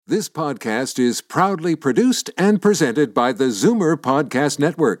This podcast is proudly produced and presented by the Zoomer Podcast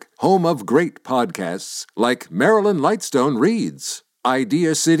Network, home of great podcasts like Marilyn Lightstone Reads,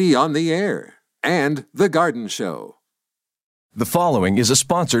 Idea City on the Air, and The Garden Show. The following is a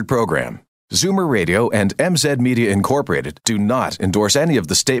sponsored program. Zoomer Radio and MZ Media Incorporated do not endorse any of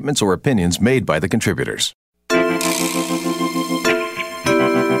the statements or opinions made by the contributors.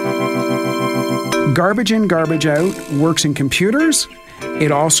 Garbage in, garbage out works in computers.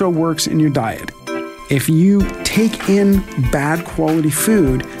 It also works in your diet. If you take in bad quality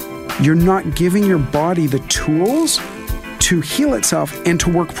food, you're not giving your body the tools to heal itself and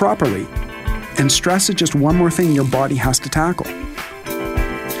to work properly. And stress is just one more thing your body has to tackle.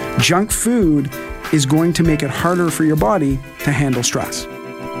 Junk food is going to make it harder for your body to handle stress.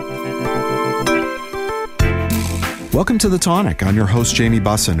 Welcome to The Tonic. I'm your host, Jamie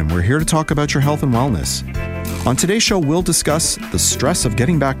Bussin, and we're here to talk about your health and wellness. On today's show, we'll discuss the stress of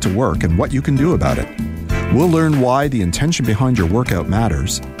getting back to work and what you can do about it. We'll learn why the intention behind your workout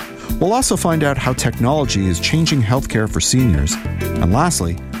matters. We'll also find out how technology is changing healthcare for seniors. And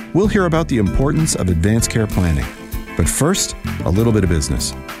lastly, we'll hear about the importance of advanced care planning. But first, a little bit of business.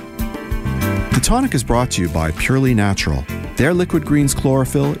 The Tonic is brought to you by Purely Natural. Their Liquid Greens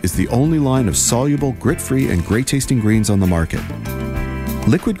Chlorophyll is the only line of soluble, grit-free, and great-tasting greens on the market.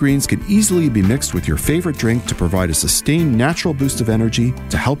 Liquid greens can easily be mixed with your favorite drink to provide a sustained natural boost of energy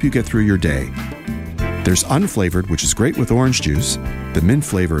to help you get through your day. There's unflavored, which is great with orange juice. The mint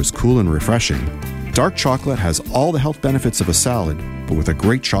flavor is cool and refreshing. Dark chocolate has all the health benefits of a salad, but with a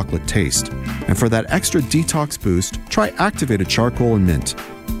great chocolate taste. And for that extra detox boost, try activated charcoal and mint.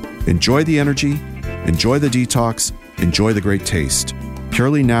 Enjoy the energy, enjoy the detox, enjoy the great taste.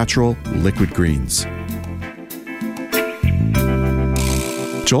 Purely Natural Liquid Greens.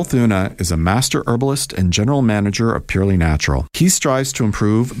 Joel Thuna is a master herbalist and general manager of Purely Natural. He strives to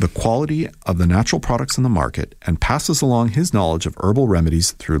improve the quality of the natural products in the market and passes along his knowledge of herbal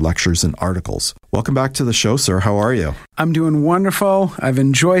remedies through lectures and articles. Welcome back to the show, sir. How are you? I'm doing wonderful. I've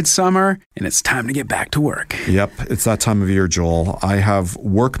enjoyed summer, and it's time to get back to work. Yep, it's that time of year, Joel. I have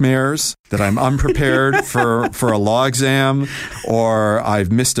work mares that I'm unprepared for a law exam, or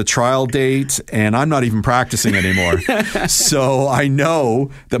I've missed a trial date, and I'm not even practicing anymore. So I know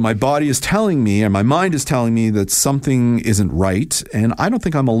that my body is telling me, and my mind is telling me that something isn't right, and I don't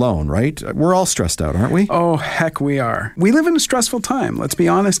think I'm alone, right? We're all stressed out, aren't we? Oh, heck, we are. We live in a stressful time. Let's be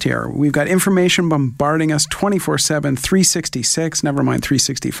honest here. We've got information bombarding us 24/7, 366, never mind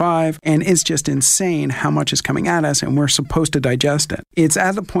 365, and it's just insane how much is coming at us, and we're supposed to digest it. It's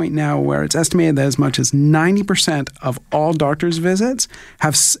at the point now where it's estimated that as much as 90% of all doctors' visits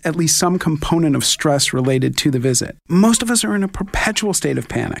have at least some component of stress related to the visit. Most of us are in a perpetual state of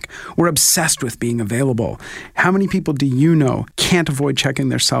panic. We're obsessed with being available. How many people do you know can't avoid checking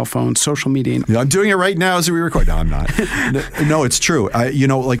their cell phone, social media? I'm doing it right now as we record. No, I'm not. No, it's true.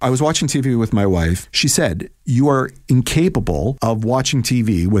 I was watching TV with my wife. She said, you are incapable of watching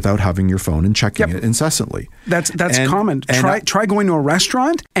TV without having your phone and checking it incessantly. That's common. Try going to a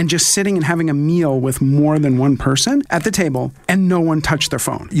restaurant and just sitting and having a meal with more than one person at the table and no one touched their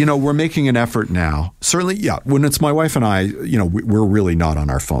phone. You know, we're making an effort now. Certainly, yeah, when it's my wife and I, you know, we're really not on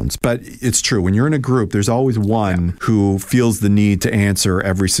our phones. But it's true. When you're in a group, there's always one who feels the need to answer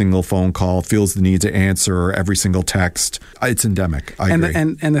every single phone call, feels the need to answer every single text. It's endemic. I agree.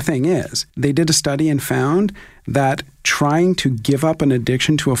 And the thing is, they did a study and found that trying to give up an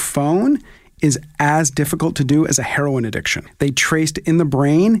addiction to a phone is as difficult to do as a heroin addiction. They traced in the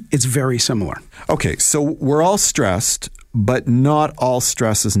brain, it's very similar. Okay, so we're all stressed, but not all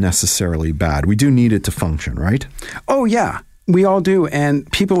stress is necessarily bad. We do need it to function, right? Oh, yeah. We all do.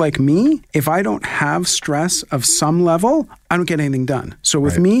 And people like me, if I don't have stress of some level, I don't get anything done. So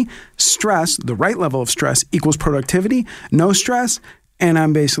with me, stress, the right level of stress equals productivity. No stress, and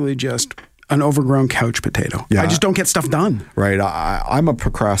I'm basically just an overgrown couch potato. Yeah. I just don't get stuff done. Right. I'm a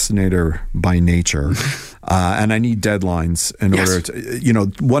procrastinator by nature. And I need deadlines in order to, you know,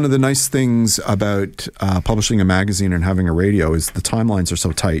 one of the nice things about publishing a magazine and having a radio is the timelines are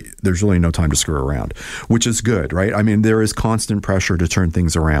so tight, there's really no time to screw around, which is good, right? I mean, there is constant pressure to turn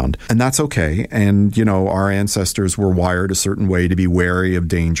things around, and that's okay. And, you know, our ancestors were wired a certain way to be wary of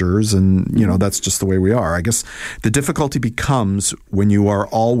dangers, and, you know, that's just the way we are. I guess the difficulty becomes when you are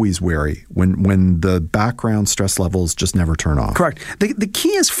always wary, when the background stress levels just never turn off. Correct. The key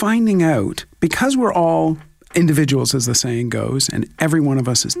is finding out, because we're all individuals, as the saying goes, and every one of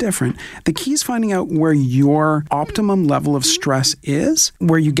us is different. The key is finding out where your optimum level of stress is,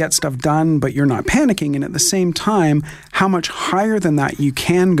 where you get stuff done but you're not panicking, and at the same time, how much higher than that you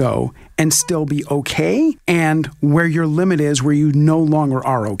can go and still be okay, and where your limit is where you no longer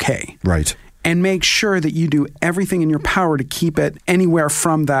are okay. Right. And make sure that you do everything in your power to keep it anywhere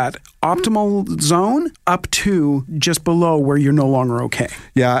from that optimal zone up to just below where you're no longer okay.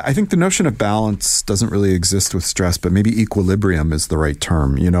 Yeah, I think the notion of balance doesn't really exist with stress, but maybe equilibrium is the right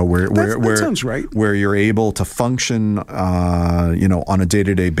term. That sounds right. Where you're able to function, on a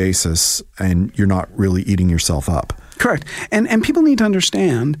day-to-day basis, and you're not really eating yourself up. Correct. And people need to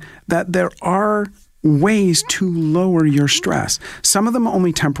understand that there are ways to lower your stress. Some of them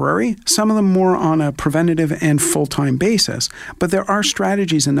only temporary, some of them more on a preventative and full-time basis. But there are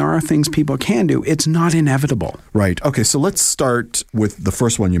strategies and there are things people can do. It's not inevitable. Right. Okay, so let's start with the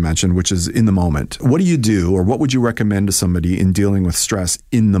first one you mentioned, which is in the moment. What do you do, or what would you recommend to somebody in dealing with stress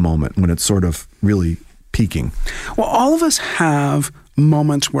in the moment when it's sort of really peaking? Well, all of us have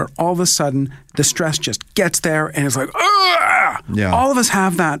moments where all of a sudden the stress just gets there and it's like, ah! Yeah. All of us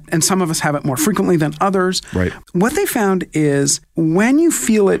have that, and some of us have it more frequently than others. Right. What they found is when you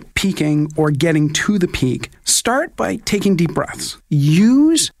feel it peaking or getting to the peak, start by taking deep breaths.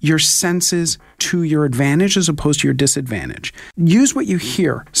 Use your senses to your advantage as opposed to your disadvantage. Use what you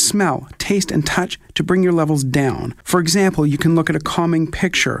hear, smell, taste, and touch to bring your levels down. For example, you can look at a calming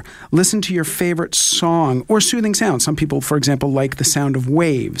picture, listen to your favorite song or soothing sound. Some people, for example, like the sound of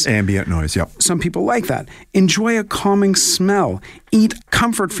waves. Ambient noise, yep. Some people like that. Enjoy a calming smell. Eat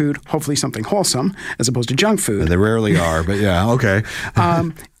comfort food, hopefully something wholesome, as opposed to junk food. They rarely are, but yeah, okay.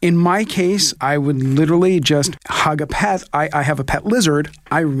 In my case, I would literally just hug a pet. I have a pet lizard.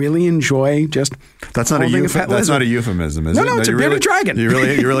 I really enjoy just That's not a euphemism, is it? No, it's a bearded dragon. You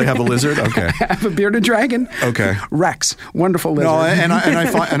really have a lizard? Okay. I have a bearded dragon. Okay. Rex, wonderful lizard. No, and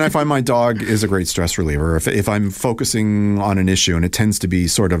I find my dog is a great stress reliever. If I'm focusing on an issue, and it tends to be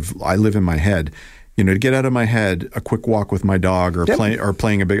sort of, I live in my head. To get out of my head, a quick walk with my dog or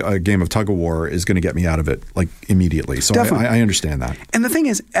playing a game of tug of war is going to get me out of it like immediately. So I understand that. And the thing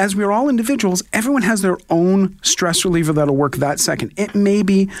is, as we're all individuals, everyone has their own stress reliever that'll work that second. It may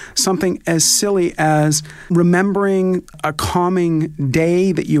be something as silly as remembering a calming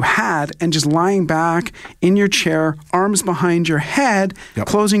day that you had and just lying back in your chair, arms behind your head,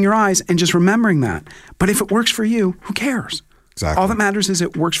 closing your eyes and just remembering that. But if it works for you, who cares? Exactly. All that matters is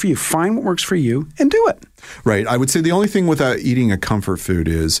it works for you. Find what works for you and do it. Right. I would say the only thing with eating a comfort food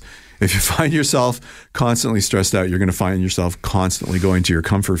is if you find yourself constantly stressed out, you're going to find yourself constantly going to your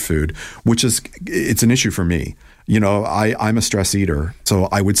comfort food, it's an issue for me. I'm a stress eater. So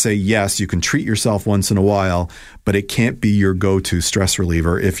I would say, yes, you can treat yourself once in a while, but it can't be your go-to stress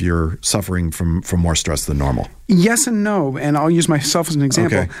reliever if you're suffering from more stress than normal. Yes and no, and I'll use myself as an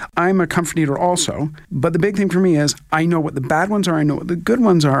example. Okay. I'm a comfort eater also, but the big thing for me is I know what the bad ones are, I know what the good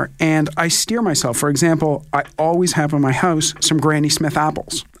ones are, and I steer myself. For example, I always have in my house some Granny Smith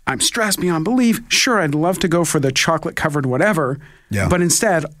apples. I'm stressed beyond belief. Sure, I'd love to go for the chocolate-covered whatever, but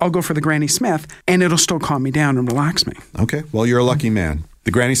instead, I'll go for the Granny Smith, and it'll still calm me down and relax me. Okay, well, you're a lucky man.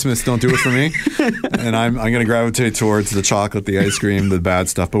 The Granny Smiths don't do it for me, and I'm going to gravitate towards the chocolate, the ice cream, the bad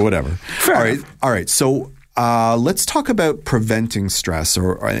stuff, but whatever. Fair enough. All right. So let's talk about preventing stress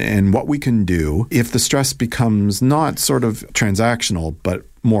and what we can do if the stress becomes not sort of transactional, but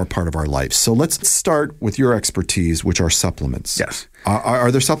more part of our life. So let's start with your expertise, which are supplements. Yes.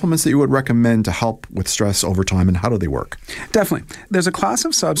 Are there supplements that you would recommend to help with stress over time, and how do they work? Definitely. There's a class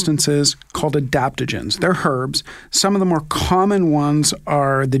of substances called adaptogens. They're herbs. Some of the more common ones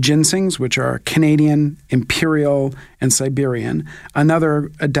are the ginsengs, which are Canadian, Imperial, and Siberian.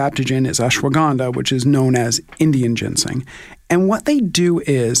 Another adaptogen is ashwagandha, which is known as Indian ginseng. And what they do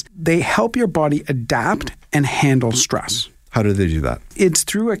is they help your body adapt and handle stress. How do they do that? It's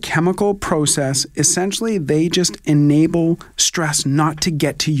through a chemical process. Essentially, they just enable stress not to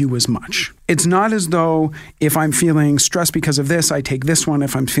get to you as much. It's not as though if I'm feeling stressed because of this, I take this one.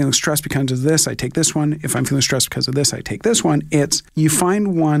 If I'm feeling stressed because of this, I take this one. If I'm feeling stressed because of this, I take this one. It's you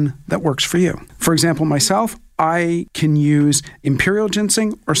find one that works for you. For example, myself, I can use Imperial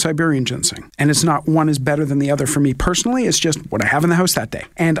ginseng or Siberian ginseng. And it's not one is better than the other for me personally. It's just what I have in the house that day.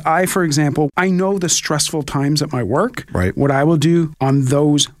 And for example, I know the stressful times at my work. Right. What I will do on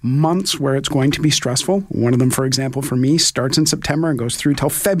those months where it's going to be stressful, one of them, for example, for me, starts in September and goes through till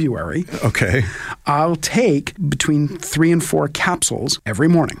February. Okay. I'll take between 3 and 4 capsules every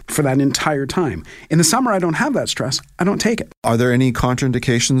morning for that entire time. In the summer, I don't have that stress. I don't take it. Are there any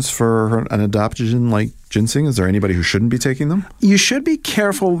contraindications for an adaptogen like ginseng? Is there anybody who shouldn't be taking them? You should be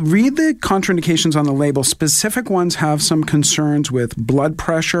careful. Read the contraindications on the label. Specific ones have some concerns with blood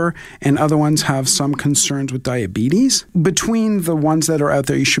pressure, and other ones have some concerns with diabetes. Between the ones that are out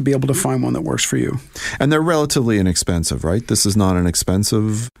there, you should be able to find one that works for you. And they're relatively inexpensive, right? This is not an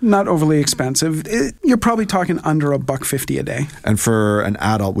expensive... Not overly expensive. You're probably talking under $150 a day. And for an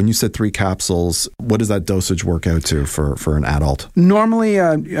adult, when you said 3 capsules, what does that dosage work out to for an adult? Normally,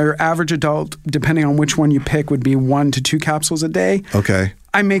 your average adult, depending on which one you pick, would be 1 to 2 capsules a day. Okay.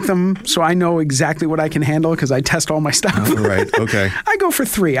 I make them so I know exactly what I can handle because I test all my stuff. Oh, right. Okay. I go for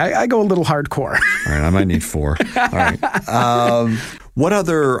 3. I go a little hardcore. All right. I might need 4. All right. What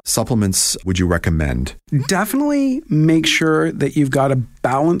other supplements would you recommend? Definitely make sure that you've got a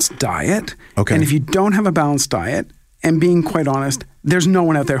balanced diet. Okay. And if you don't have a balanced diet, and being quite honest, there's no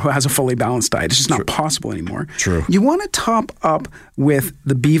one out there who has a fully balanced diet. It's just not possible anymore. True. You want to top up with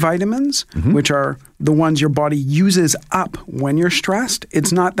the B vitamins, which are the ones your body uses up when you're stressed.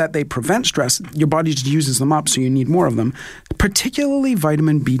 It's not that they prevent stress. Your body just uses them up, so you need more of them, particularly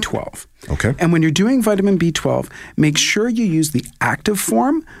vitamin B12. Okay. And when you're doing vitamin B12, make sure you use the active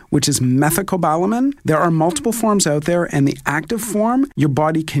form, which is methylcobalamin. There are multiple forms out there, and the active form your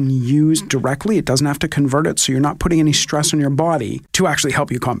body can use directly. It doesn't have to convert it, so you're not putting any stress on your body to actually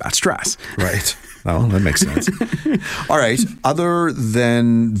help you combat stress. Right. Oh, that makes sense. All right. Other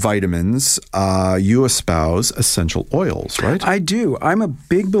than vitamins, you espouse essential oils, right? I do. I'm a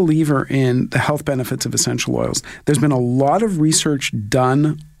big believer in the health benefits of essential oils. There's been a lot of research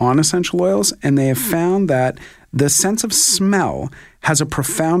done on essential oils, and they have found that the sense of smell has a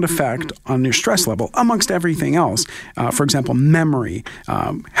profound effect on your stress level, amongst everything else. For example, memory.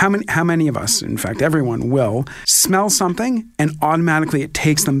 How many of us, in fact, everyone will smell something and automatically it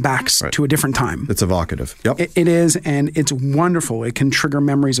takes them back to a different time. It's evocative. Yep. It is, and it's wonderful. It can trigger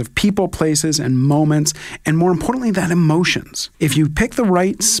memories of people, places, and moments, and more importantly, that emotions. If you pick the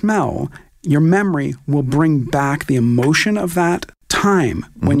right smell, your memory will bring back the emotion of that time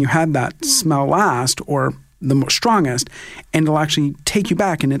when you had that smell last, or the most strongest, and it'll actually take you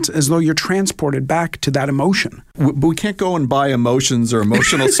back, and it's as though you're transported back to that emotion. But we can't go and buy emotions or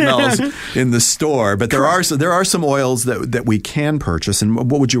emotional smells in the store, but there are some oils that we can purchase, and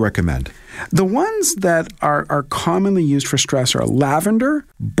what would you recommend? The ones that are commonly used for stress are lavender,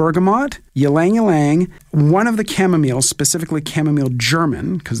 bergamot, ylang ylang, one of the chamomiles, specifically chamomile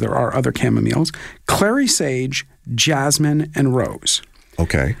German, because there are other chamomiles, clary sage, jasmine, and rose.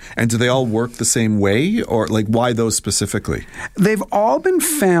 Okay. And do they all work the same way, or like why those specifically? They've all been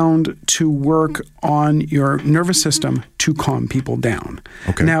found to work on your nervous system to calm people down.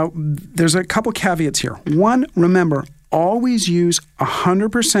 Okay. Now, there's a couple caveats here. One, remember, always use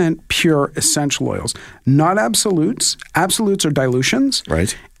 100% pure essential oils, not absolutes. Absolutes are dilutions.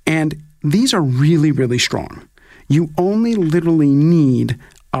 Right. And these are really, really strong. You only literally need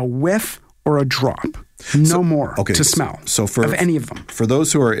a whiff or a drop. No more to smell of any of them. For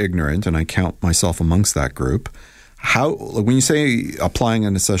those who are ignorant, and I count myself amongst that group, how when you say applying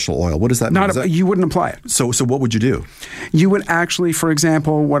an essential oil, what does that mean? You wouldn't apply it. So what would you do? You would actually, for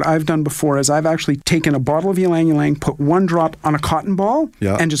example, what I've done before is I've actually taken a bottle of ylang ylang, put 1 drop on a cotton ball,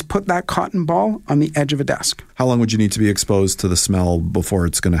 and just put that cotton ball on the edge of a desk. How long would you need to be exposed to the smell before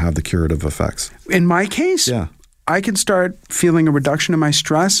it's going to have the curative effects? In my case, I can start feeling a reduction in my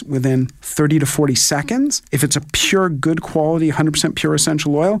stress within 30 to 40 seconds. If it's a pure, good quality, 100% pure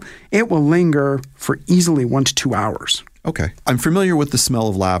essential oil, it will linger for easily 1 to 2 hours. Okay. I'm familiar with the smell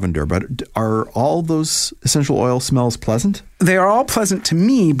of lavender, but are all those essential oil smells pleasant? They are all pleasant to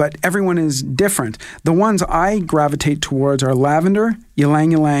me, but everyone is different. The ones I gravitate towards are lavender,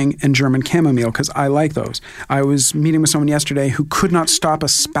 ylang ylang, and German chamomile, because I like those. I was meeting with someone yesterday who could not stop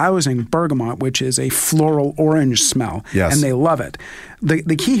espousing bergamot, which is a floral orange smell, and they love it.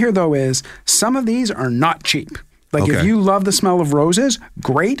 The key here, though, is some of these are not cheap. Like if you love the smell of roses,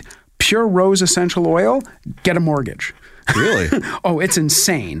 great. Pure rose essential oil, get a mortgage. Really? Oh, it's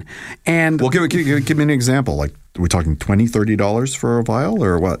insane. And well, give me an example. Like, are we talking $20, $30 for a vial,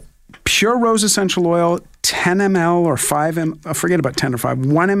 or what? Pure rose essential oil, 10 ml or 5 ml, forget about 10 or 5,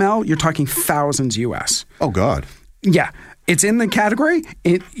 1 ml, you're talking thousands US. Oh, God. Yeah. It's in the category.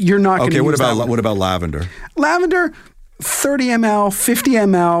 You're not going to use that. Okay, what about lavender? Lavender, 30 ml, 50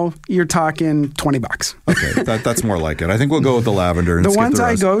 ml, you're talking $20. Okay, that's more like it. I think we'll go with the lavender. And the ones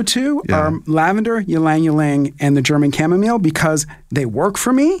I go to are lavender, ylang ylang, and the German chamomile because they work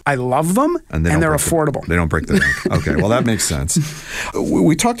for me. I love them, and they're affordable. They don't break the bank. Okay, well, that makes sense.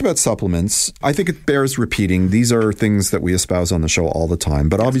 We talked about supplements. I think it bears repeating. These are things that we espouse on the show all the time,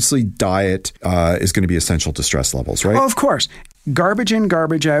 but obviously diet is going to be essential to stress levels, right? Oh, of course. Garbage in,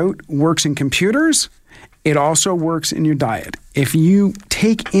 garbage out works in computers. It also works in your diet. If you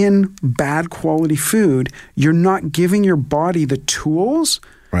take in bad quality food, you're not giving your body the tools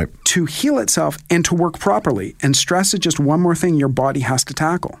to heal itself and to work properly. And stress is just one more thing your body has to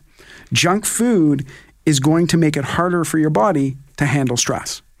tackle. Junk food is going to make it harder for your body to handle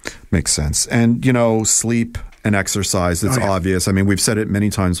stress. Makes sense. And, sleep and exercise, it's obvious. I mean, we've said it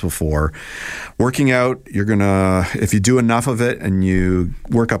many times before. Working out, if you do enough of it and you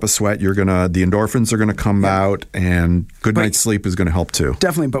work up a sweat, the endorphins are going to come out, and good night's sleep is going to help too.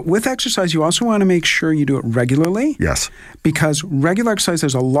 Definitely. But with exercise, you also want to make sure you do it regularly. Yes. Because regular exercise,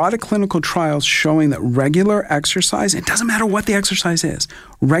 there's a lot of clinical trials showing that regular exercise, it doesn't matter what the exercise is,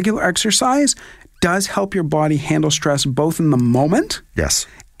 regular exercise does help your body handle stress both in the moment. Yes.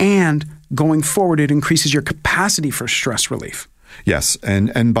 And going forward, it increases your capacity for stress relief. Yes.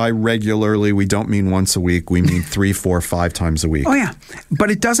 And by regularly, we don't mean once a week. We mean 3, 4, 5 times a week. Oh, yeah. But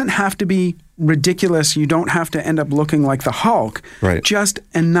it doesn't have to be ridiculous. You don't have to end up looking like the Hulk. Right. Just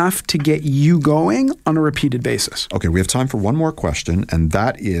enough to get you going on a repeated basis. Okay. We have time for one more question, and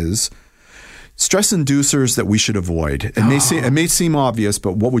that is stress inducers that we should avoid. It may seem obvious,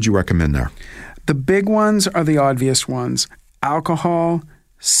 but what would you recommend there? The big ones are the obvious ones. Alcohol,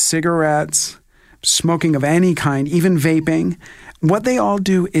 cigarettes, smoking of any kind, even vaping. What they all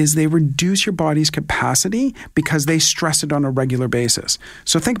do is they reduce your body's capacity because they stress it on a regular basis.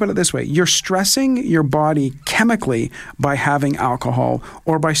 So think about it this way. You're stressing your body chemically by having alcohol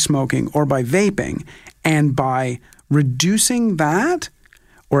or by smoking or by vaping. And by reducing that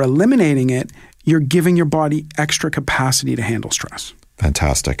or eliminating it, you're giving your body extra capacity to handle stress.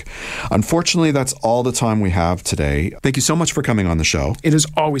 Fantastic. Unfortunately, that's all the time we have today. Thank you so much for coming on the show. It is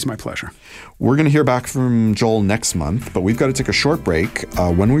always my pleasure. We're going to hear back from Joel next month, but we've got to take a short break.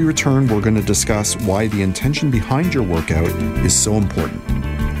 When we return, we're going to discuss why the intention behind your workout is so important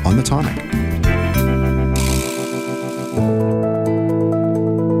on The Tonic.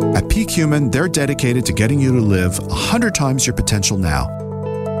 At Peak Human, they're dedicated to getting you to live 100 times your potential now.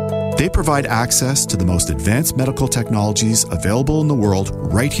 They provide access to the most advanced medical technologies available in the world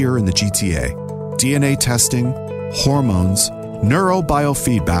right here in the GTA. DNA testing, hormones,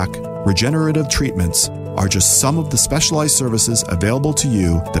 neurobiofeedback, regenerative treatments are just some of the specialized services available to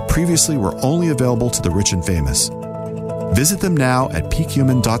you that previously were only available to the rich and famous. Visit them now at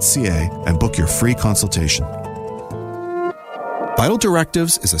peakhuman.ca and book your free consultation. Vital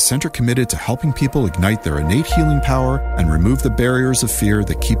Directives is a center committed to helping people ignite their innate healing power and remove the barriers of fear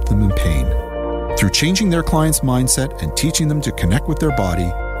that keep them in pain. Through changing their clients' mindset and teaching them to connect with their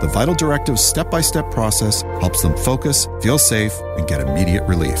body, the Vital Directives step-by-step process helps them focus, feel safe, and get immediate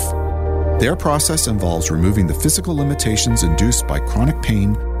relief. Their process involves removing the physical limitations induced by chronic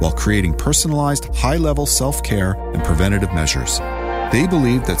pain while creating personalized, high-level self-care and preventative measures. They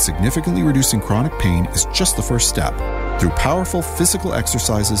believe that significantly reducing chronic pain is just the first step. Through powerful physical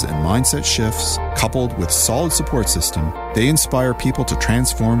exercises and mindset shifts, coupled with solid support system, they inspire people to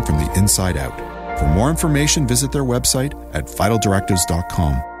transform from the inside out. For more information, visit their website at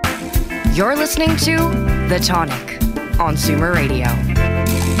vitaldirectives.com. You're listening to The Tonic on Zoomer Radio.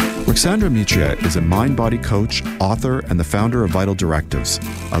 Ruxandra Mitria is a mind-body coach, author, and the founder of Vital Directives,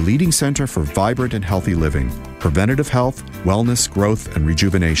 a leading center for vibrant and healthy living, preventative health, wellness, growth, and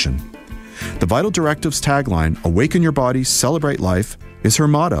rejuvenation. The Vital Directives tagline, Awaken Your Body, Celebrate Life, is her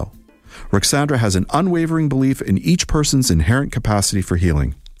motto. Ruxandra has an unwavering belief in each person's inherent capacity for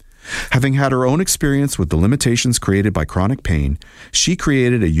healing. Having had her own experience with the limitations created by chronic pain, she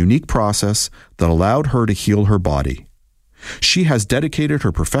created a unique process that allowed her to heal her body. She has dedicated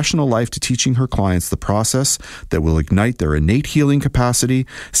her professional life to teaching her clients the process that will ignite their innate healing capacity,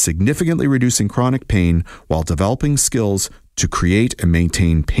 significantly reducing chronic pain while developing skills to create and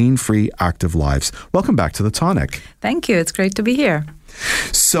maintain pain-free, active lives. Welcome back to The Tonic. Thank you. It's great to be here.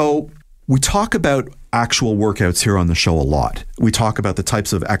 So we talk about actual workouts here on the show a lot. We talk about the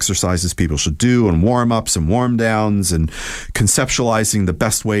types of exercises people should do and warm-ups and warm-downs and conceptualizing the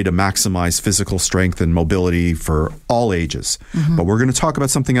best way to maximize physical strength and mobility for all ages. Mm-hmm. But we're going to talk about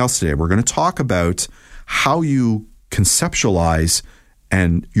something else today. We're going to talk about how you conceptualize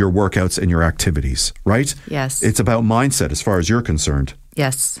and your workouts and your activities, right? Yes. It's about mindset as far as you're concerned.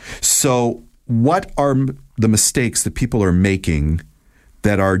 Yes. So what are the mistakes that people are making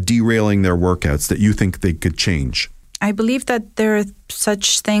that are derailing their workouts that you think they could change? I believe that there are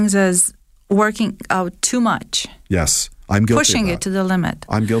such things as working out too much. Yes, I'm guilty Pushing of that. it to the limit.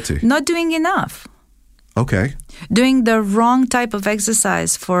 I'm guilty. Not doing enough. Okay. Doing the wrong type of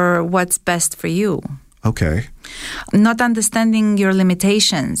exercise for what's best for you. Okay. Not understanding your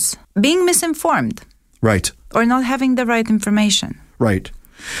limitations. Being misinformed. Right. Or not having the right information. Right.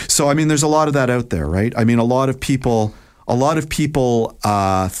 So, I mean, there's a lot of that out there, right? I mean, a lot of people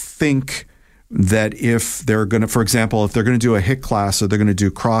think that if they're going to, for example, if they're going to do a HIIT class or they're going to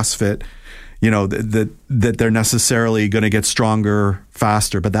do CrossFit, you know, that they're necessarily going to get stronger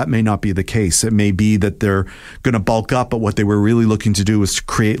faster, but that may not be the case. It may be that they're going to bulk up, but what they were really looking to do was to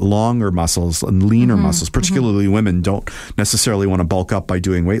create longer muscles and leaner muscles. Particularly women don't necessarily want to bulk up by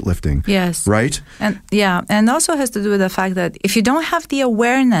doing weightlifting. Yes. Right? And also has to do with the fact that if you don't have the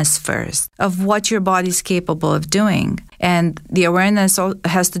awareness first of what your body's capable of doing, and the awareness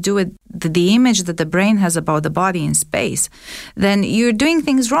has to do with the image that the brain has about the body in space, then you're doing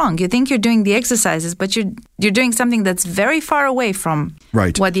things wrong. You think you're doing the exercises, but you're doing something that's very far away from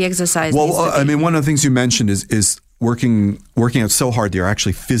what the exercise needs to be. I mean, one of the things you mentioned is working out so hard that you're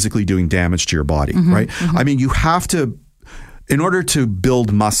actually physically doing damage to your body, right? I mean, you have to, in order to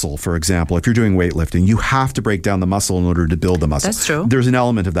build muscle, for example, if you're doing weightlifting, you have to break down the muscle in order to build the muscle. That's true. There's an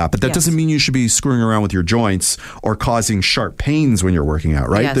element of that, but that doesn't mean you should be screwing around with your joints or causing sharp pains when you're working out,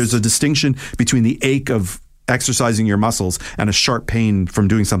 right? Yes. There's a distinction between the ache of exercising your muscles and a sharp pain from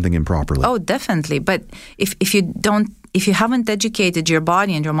doing something improperly. Oh, definitely. But if you haven't educated your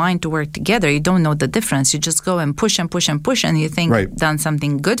body and your mind to work together, you don't know the difference. You just go and push and push and push, and you think you've done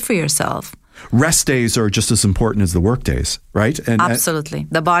something good for yourself. Rest days are just as important as the work days, right? Absolutely.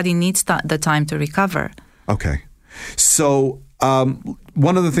 The body needs the time to recover. Okay. So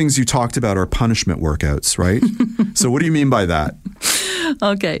one of the things you talked about are punishment workouts, right? So what do you mean by that?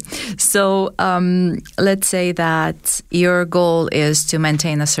 Okay. So let's say that your goal is to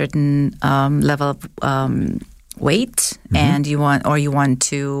maintain a certain level of weight, and you want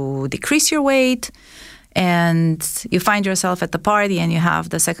to decrease your weight, and you find yourself at the party and you have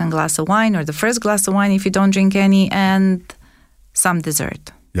the second glass of wine or the first glass of wine if you don't drink any, and some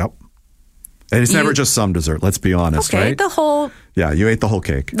dessert. Yep. And it's never just some dessert, let's be honest, right? The whole... Yeah, you ate the whole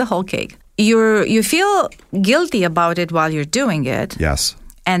cake. The whole cake. You feel guilty about it while you're doing it. Yes.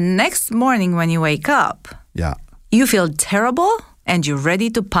 And next morning when you wake up, you feel terrible and you're ready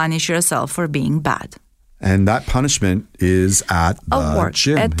to punish yourself for being bad. And that punishment is at the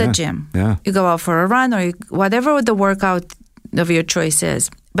gym. At the gym. Yeah. You go out for a run or whatever the workout of your choice is.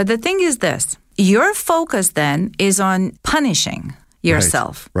 But the thing is this. Your focus then is on punishing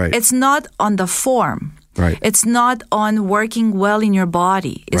yourself. Right. It's not on the form. Right. It's not on working well in your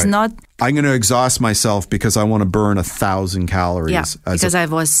body. It's not... I'm going to exhaust myself because I want to burn 1,000 calories. Yeah, because I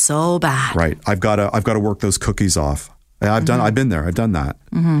was so bad. Right. I've got to work those cookies off. I've been there. I've done that.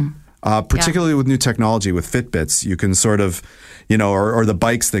 Particularly with new technology, with Fitbits, you can sort of, or the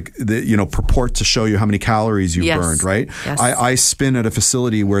bikes that purport to show you how many calories you burned, right? Yes. I spin at a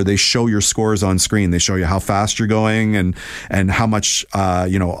facility where they show your scores on screen. They show you how fast you're going and how much,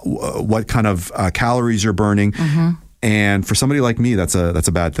 what kind of calories you're burning. And for somebody like me, that's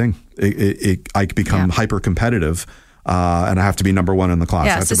a bad thing. I become hyper competitive. And I have to be number one in the class. I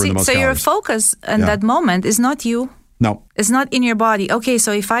have to burn the most calories. Your focus in that moment is not you. No. It's not in your body. Okay,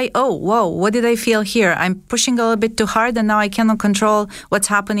 so if what did I feel here? I'm pushing a little bit too hard and now I cannot control what's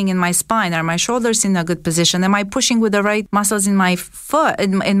happening in my spine. Are my shoulders in a good position? Am I pushing with the right muscles in my foot,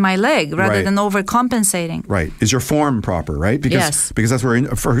 in my leg, rather than overcompensating? Right. Is your form proper, right? Because that's where,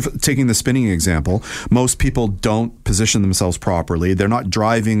 for taking the spinning example, most people don't position themselves properly. They're not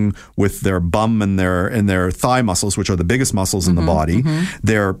driving with their bum and their thigh muscles, which are the biggest muscles in the body.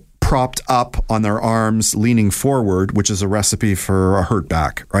 They're propped up on their arms, leaning forward, which is a recipe for a hurt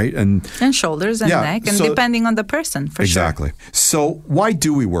back, right? And shoulders and neck, and depending on the person, for sure. Exactly. So why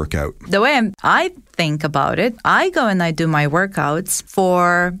do we work out? The way I think about it, I go and I do my workouts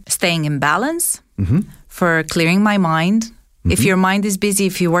for staying in balance, for clearing my mind. If your mind is busy,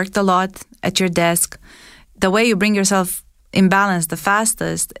 if you worked a lot at your desk, the way you bring yourself in balance the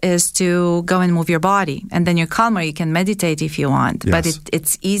fastest is to go and move your body, and then you're calmer. You can meditate if you want, but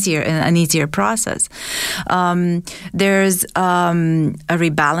it's easier and an easier process. There's a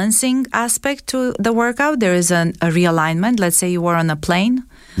rebalancing aspect to the workout. There is a realignment. Let's say you were on a plane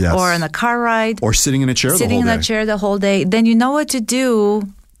or on a car ride, or sitting in a chair the whole day. Then you know what to do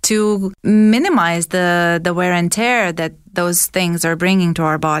to minimize the wear and tear that those things are bringing to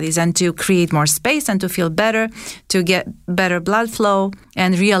our bodies, and to create more space and to feel better, to get better blood flow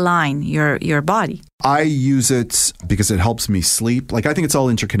and realign your body. I use it because it helps me sleep. Like, I think it's all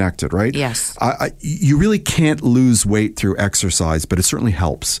interconnected, right? Yes. You really can't lose weight through exercise, but it certainly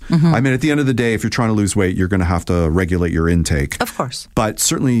helps. I mean, at the end of the day, if you're trying to lose weight, you're going to have to regulate your intake. Of course. But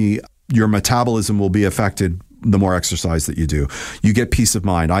certainly your metabolism will be affected the more exercise that you do. You get peace of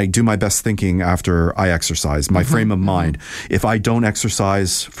mind. I do my best thinking after I exercise, my frame of mind. If I don't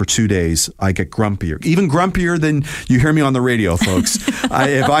exercise for 2 days, I get grumpier. Even grumpier than you hear me on the radio, folks.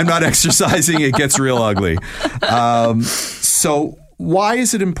 If I'm not exercising, it gets real ugly. So why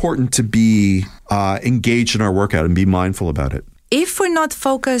is it important to be engaged in our workout and be mindful about it? If we're not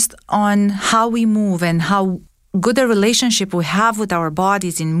focused on how we move and how good a relationship we have with our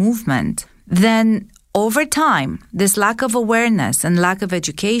bodies in movement, then over time, this lack of awareness and lack of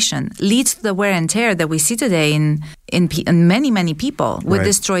education leads to the wear and tear that we see today in many, many people with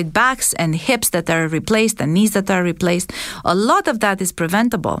destroyed backs and hips that are replaced and knees that are replaced. A lot of that is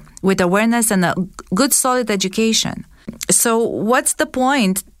preventable with awareness and a good, solid education. So what's the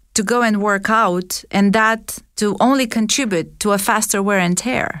point to go and work out and that to only contribute to a faster wear and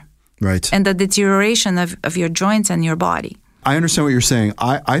tear? Right. And the deterioration of your joints and your body. I understand what you're saying.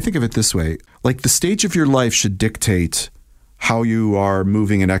 I think of it this way. Like the stage of your life should dictate how you are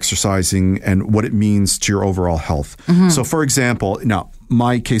moving and exercising and what it means to your overall health. So for example, now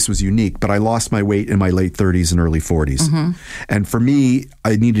my case was unique, but I lost my weight in my late 30s and early 40s. And for me,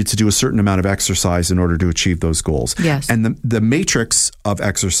 I needed to do a certain amount of exercise in order to achieve those goals. Yes. And the matrix of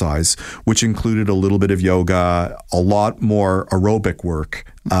exercise, which included a little bit of yoga, a lot more aerobic work,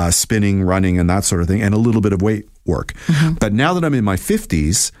 spinning, running, and that sort of thing, and a little bit of weight work. But now that I'm in my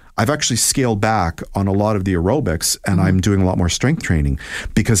 50s, I've actually scaled back on a lot of the aerobics and I'm doing a lot more strength training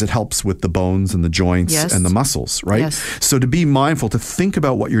because it helps with the bones and the joints and the muscles, right? Yes. So to be mindful, to think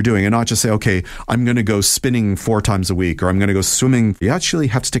about what you're doing and not just say, okay, I'm going to go spinning 4 times a week or I'm going to go swimming. You actually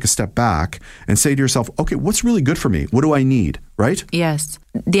have to take a step back and say to yourself, okay, what's really good for me? What do I need, right? Yes.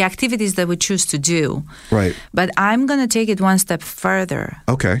 The activities that we choose to do. Right. But I'm going to take it one step further.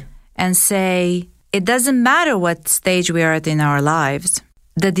 Okay. And say, it doesn't matter what stage we are at in our lives.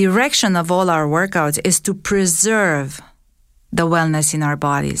 The direction of all our workouts is to preserve the wellness in our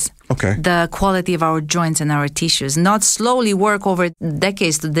bodies. Okay. The quality of our joints and our tissues, not slowly work over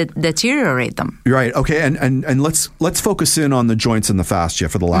decades to deteriorate them. Right. Okay. And let's focus in on the joints and the fascia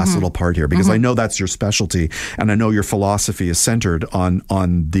for the last little part here, because I know that's your specialty, and I know your philosophy is centered on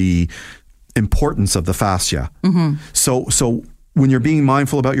the importance of the fascia. So when you're being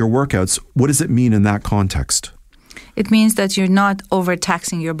mindful about your workouts, what does it mean in that context? It means that you're not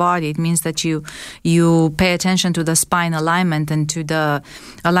overtaxing your body. It means that you pay attention to the spine alignment and to the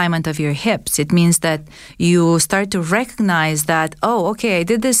alignment of your hips. It means that you start to recognize that, oh, okay, I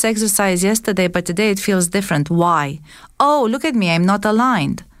did this exercise yesterday, but today it feels different. Why? Oh, look at me, I'm not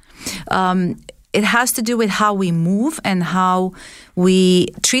aligned. It has to do with how we move and how we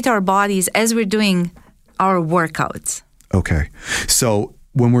treat our bodies as we're doing our workouts. Okay. So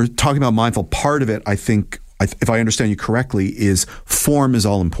when we're talking about mindful, part of it, I think, if I understand you correctly, is form is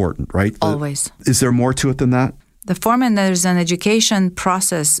all important, right? Always. Is there more to it than that? The form, and there's an education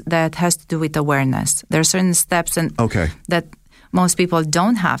process that has to do with awareness. There are certain steps that most people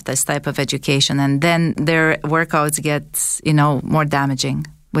don't have this type of education, and then their workouts get, more damaging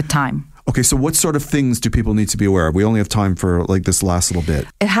with time. Okay, so what sort of things do people need to be aware of? We only have time for this last little bit.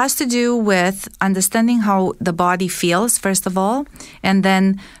 It has to do with understanding how the body feels, first of all, and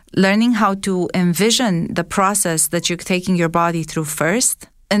then learning how to envision the process that you're taking your body through first.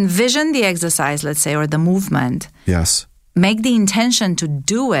 Envision the exercise, let's say, or the movement. Yes. Make the intention to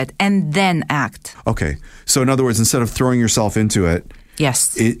do it and then act. Okay, so in other words, instead of throwing yourself into it,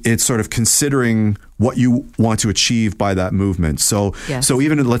 yes, it's sort of considering what you want to achieve by that movement. So, so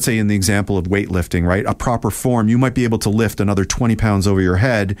even let's say in the example of weightlifting, right, a proper form, you might be able to lift another 20 pounds over your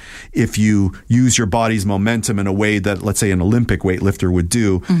head if you use your body's momentum in a way that, let's say, an Olympic weightlifter would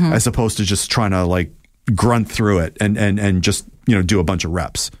do, as opposed to just trying to grunt through it and just, do a bunch of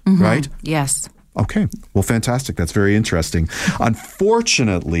reps, right? Yes. Okay. Well, fantastic. That's very interesting.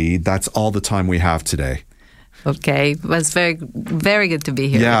 Unfortunately, that's all the time we have today. Okay, it was very, very good to be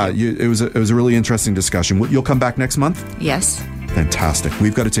here. Yeah, it was a really interesting discussion. You'll come back next month? Yes. Fantastic.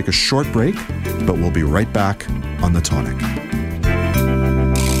 We've got to take a short break, but we'll be right back on The Tonic.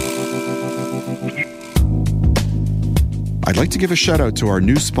 I'd like to give a shout out to our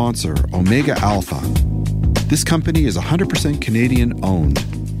new sponsor, Omega Alpha. This company is 100% Canadian owned.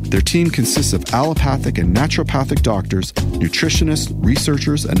 Their team consists of allopathic and naturopathic doctors, nutritionists,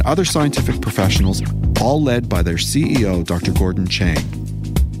 researchers, and other scientific professionals, all led by their CEO, Dr. Gordon Chang.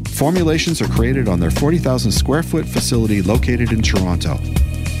 Formulations are created on their 40,000 square foot facility located in Toronto.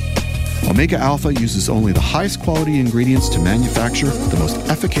 Omega Alpha uses only the highest quality ingredients to manufacture the most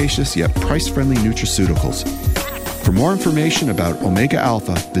efficacious yet price-friendly nutraceuticals. For more information about Omega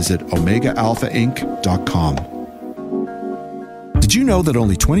Alpha, visit OmegaAlphaInc.com. Did Did you know that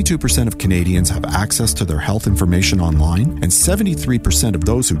only 22% of Canadians have access to their health information online, and 73% of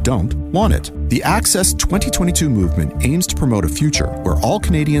those who don't want it? The Access 2022 movement aims to promote a future where all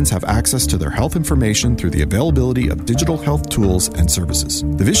Canadians have access to their health information through the availability of digital health tools and services.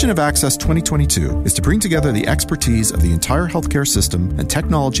 The vision of Access 2022 is to bring together the expertise of the entire healthcare system and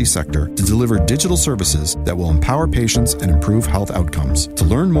technology sector to deliver digital services that will empower patients and improve health outcomes. To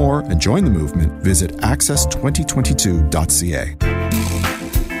learn more and join the movement, visit access2022.ca.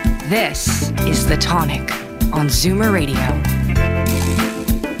 This is The Tonic on Zoomer Radio.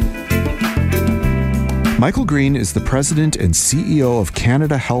 Michael Green is the president and CEO of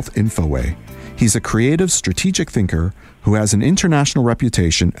Canada Health Infoway. He's a creative, strategic thinker who has an international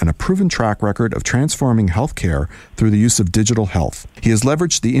reputation and a proven track record of transforming healthcare through the use of digital health. He has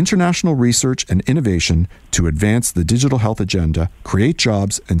leveraged the international research and innovation to advance the digital health agenda, create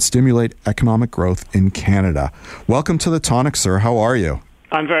jobs, and stimulate economic growth in Canada. Welcome to The Tonic, sir. How are you?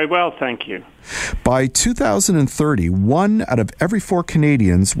 I'm very well, thank you. By 2030, 1 out of every 4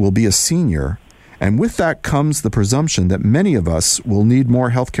 Canadians will be a senior, and with that comes the presumption that many of us will need more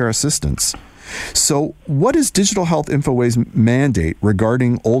healthcare assistance. So what is Digital Health Infoway's mandate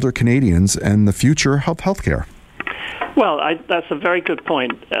regarding older Canadians and the future of healthcare? Well, that's a very good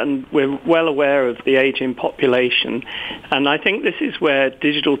point, and we're well aware of the aging population, and I think this is where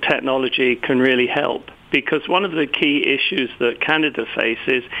digital technology can really help. Because one of the key issues that Canada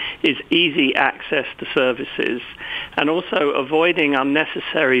faces is easy access to services and also avoiding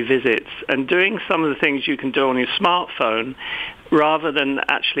unnecessary visits and doing some of the things you can do on your smartphone rather than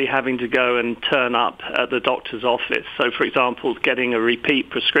actually having to go and turn up at the doctor's office. So, for example, getting a repeat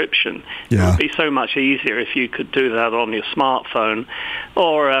prescription. It would be so much easier if you could do that on your smartphone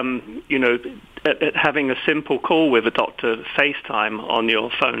or, having a simple call with a doctor, FaceTime, on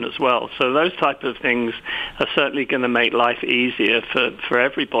your phone as well. So those type of things are certainly going to make life easier for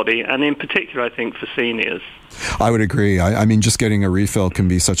everybody, and in particular, I think, for seniors. I would agree. I mean, just getting a refill can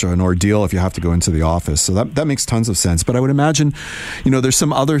be such an ordeal if you have to go into the office. So that makes tons of sense. But I would imagine, there's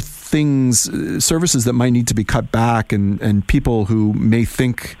some other things, services that might need to be cut back, and people who may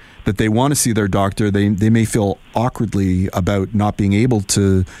think that they want to see their doctor, they may feel awkwardly about not being able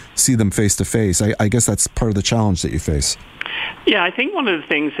to see them face to face. I guess that's part of the challenge that you face. Yeah, I think one of the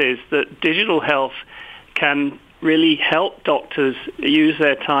things is that digital health can really help doctors use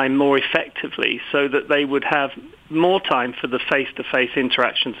their time more effectively so that they would have more time for the face-to-face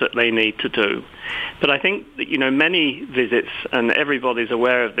interactions that they need to do. But I think that, many visits, and everybody's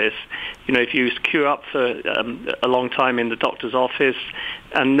aware of this, if you queue up for a long time in the doctor's office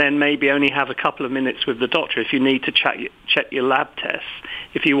and then maybe only have a couple of minutes with the doctor, if you need to check your lab tests,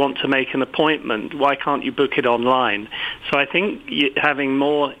 if you want to make an appointment, why can't you book it online? So I think having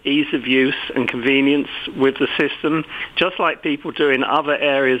more ease of use and convenience with the system, just like people do in other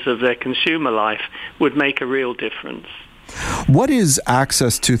areas of their consumer life, would make a real difference. What is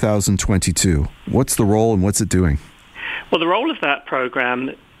Access 2022? What's the role and what's it doing? Well, the role of that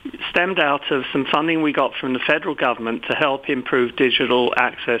program stemmed out of some funding we got from the federal government to help improve digital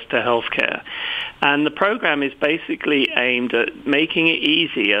access to healthcare. And the program is basically aimed at making it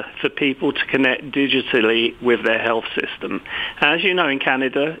easier for people to connect digitally with their health system. As you know, in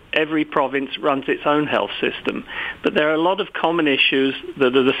Canada, every province runs its own health system, but there are a lot of common issues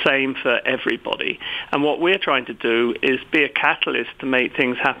that are the same for everybody. And what we're trying to do is be a catalyst to make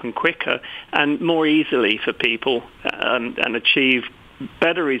things happen quicker and more easily for people and achieve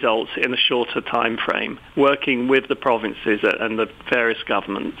better results in a shorter time frame, working with the provinces and the various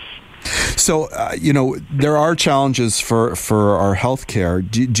governments. So, there are challenges for our healthcare.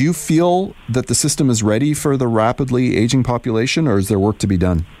 Do you feel that the system is ready for the rapidly aging population, or is there work to be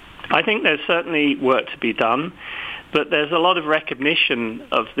done? I think there's certainly work to be done, but there's a lot of recognition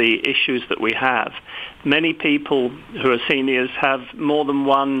of the issues that we have. Many people who are seniors have more than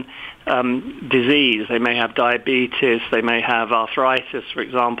one disease. They may have diabetes, they may have arthritis, for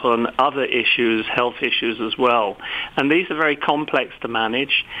example, and other issues, health issues as well. And these are very complex to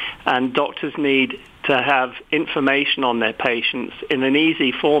manage, and doctors need to have information on their patients in an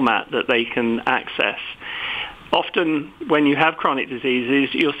easy format that they can access. Often when you have chronic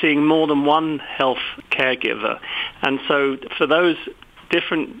diseases, you're seeing more than one health caregiver. And so for those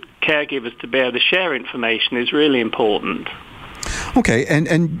different caregivers to be able to share information is really important. Okay, and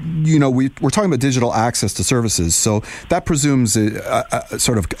we're talking about digital access to services, so that presumes a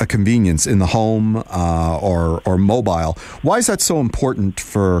sort of a convenience in the home or mobile. Why is that so important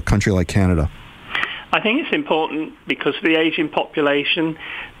for a country like Canada? I think it's important because of the aging population,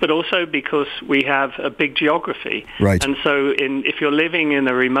 but also because we have a big geography. Right. And so if you're living in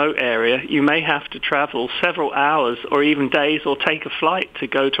a remote area, you may have to travel several hours or even days or take a flight to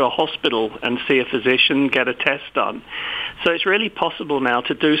go to a hospital and see a physician, get a test done. So it's really possible now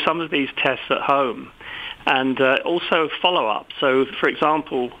to do some of these tests at home. And also follow-up. So, for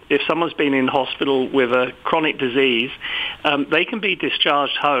example, if someone's been in hospital with a chronic disease, they can be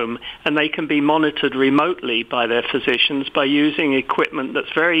discharged home and they can be monitored remotely by their physicians by using equipment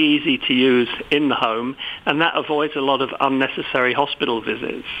that's very easy to use in the home, and that avoids a lot of unnecessary hospital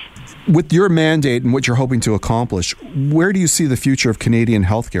visits. With your mandate and what you're hoping to accomplish, where do you see the future of Canadian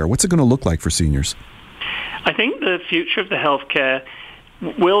healthcare? What's it going to look like for seniors? I think the future of the healthcare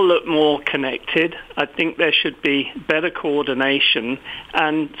will look more connected. I think there should be better coordination,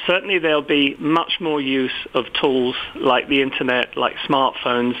 and certainly there'll be much more use of tools like the internet, like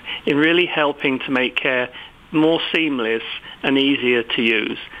smartphones, in really helping to make care more seamless and easier to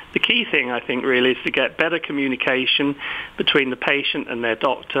use. The key thing, I think, really is to get better communication between the patient and their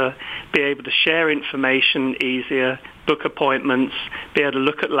doctor, be able to share information easier, book appointments, be able to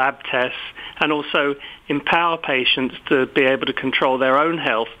look at lab tests, and also empower patients to be able to control their own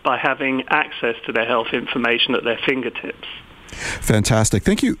health by having access to their health information at their fingertips. Fantastic.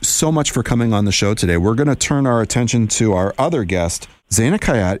 Thank you so much for coming on the show today. We're going to turn our attention to our other guest. Zeina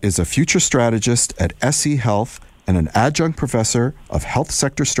Kayat is a future strategist at SE Health and an adjunct professor of health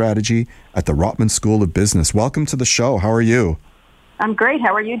sector strategy at the Rotman School of Business. Welcome to the show. How are you? I'm great.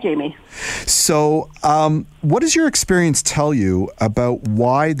 How are you, Jamie? So, what does your experience tell you about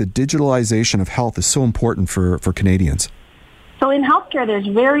why the digitalization of health is so important for Canadians? So in healthcare, there's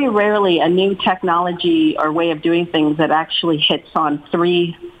very rarely a new technology or way of doing things that actually hits on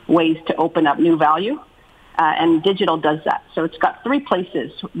three ways to open up new value. And digital does that. So it's got three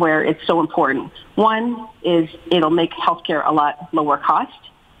places where it's so important. One is it'll make healthcare a lot lower cost,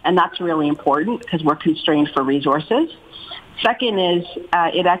 and that's really important because we're constrained for resources. Second is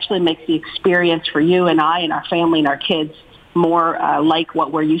it actually makes the experience for you and I and our family and our kids more like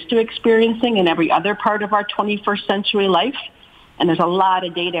what we're used to experiencing in every other part of our 21st century life. And there's a lot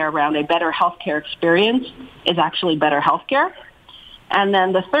of data around a better healthcare experience is actually better healthcare. And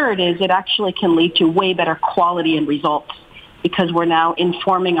then the third is it actually can lead to way better quality and results because we're now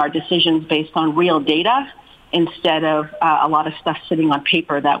informing our decisions based on real data instead of a lot of stuff sitting on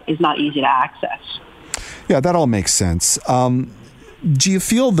paper that is not easy to access. Yeah, that all makes sense. Do you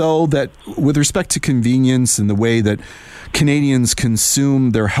feel, though, that with respect to convenience and the way that Canadians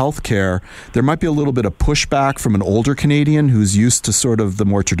consume their health care, there might be a little bit of pushback from an older Canadian who's used to sort of the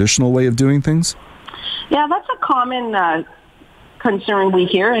more traditional way of doing things? Yeah, that's a common concern we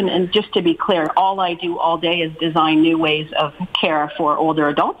hear. And just to be clear, all I do all day is design new ways of care for older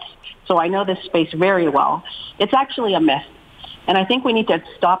adults. So I know this space very well. It's actually a myth. And I think we need to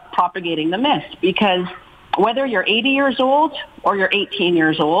stop propagating the myth because whether you're 80 years old or you're 18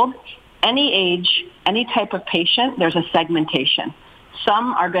 years old, any age, any type of patient, there's a segmentation.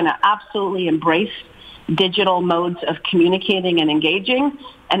 Some are going to absolutely embrace digital modes of communicating and engaging,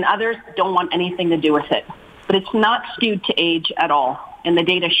 and others don't want anything to do with it. But it's not skewed to age at all, and the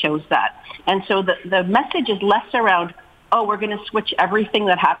data shows that. And so the message is less around, oh, we're going to switch everything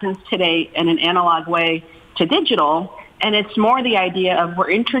that happens today in an analog way to digital, and it's more the idea of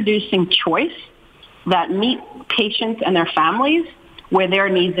we're introducing choice that meet patients and their families where their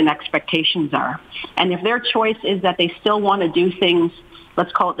needs and expectations are. And if their choice is that they still want to do things,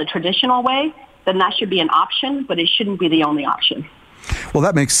 let's call it the traditional way, then that should be an option, but it shouldn't be the only option. Well,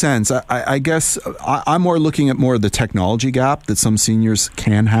 that makes sense. I guess I'm more looking at more of the technology gap that some seniors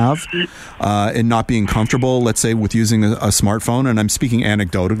can have in not being comfortable, let's say, with using a smartphone. And I'm speaking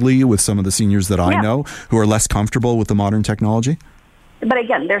anecdotally with some of the seniors that I know who are less comfortable with the modern technology. But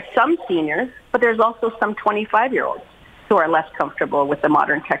again, there's some seniors, but there's also some 25-year-olds who are less comfortable with the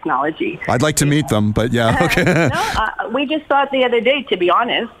modern technology. I'd like to meet them, but yeah, okay. We just thought the other day, to be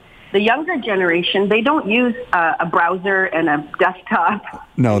honest, the younger generation, they don't use a browser and a desktop.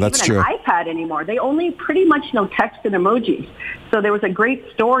 No, that's true. An iPad anymore. They only pretty much know text and emojis. So there was a great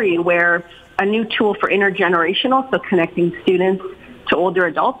story where a new tool for intergenerational, so connecting students to older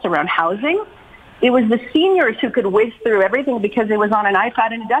adults around housing, it was the seniors who could whiz through everything because it was on an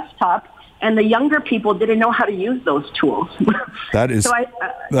iPad and a desktop, and the younger people didn't know how to use those tools. That is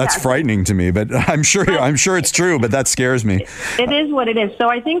that's frightening to me, but I'm sure it's true, but that scares me. It is what it is. So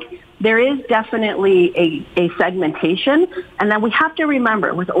I think there is definitely a segmentation, and then we have to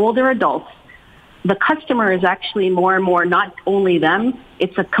remember with older adults, the customer is actually more and more not only them,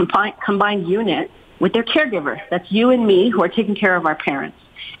 it's a combined unit with their caregiver. That's you and me who are taking care of our parents.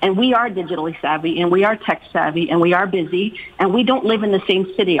 And we are digitally savvy, and we are tech savvy, and we are busy, and we don't live in the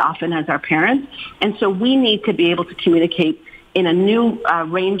same city often as our parents. And so we need to be able to communicate in a new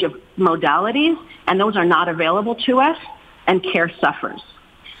range of modalities, and those are not available to us, and care suffers.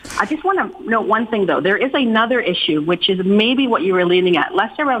 I just want to note one thing, though. There is another issue, which is maybe what you were leaning at,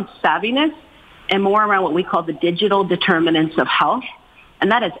 less around savviness and more around what we call the digital determinants of health.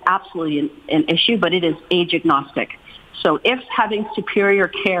 And that is absolutely an issue, but it is age agnostic. So if having superior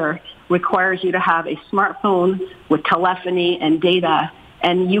care requires you to have a smartphone with telephony and data,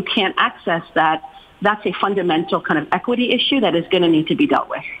 and you can't access that, that's a fundamental kind of equity issue that is going to need to be dealt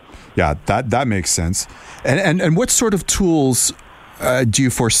with. Yeah, that makes sense. And what sort of tools do you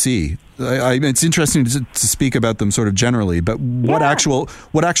foresee? It's interesting to speak about them sort of generally, but what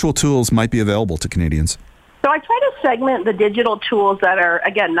actual tools might be available to Canadians? So I try to segment the digital tools that are,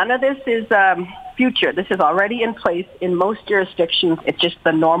 again, none of this is future. This is already in place in most jurisdictions. It's just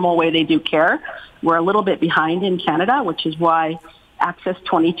the normal way they do care. We're a little bit behind in Canada, which is why Access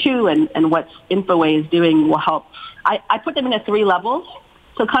 22 and what InfoWay is doing will help. I put them into 3 levels.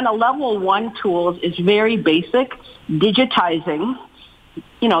 So kind of level 1 tools is very basic, digitizing,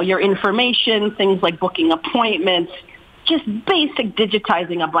 your information, things like booking appointments, just basic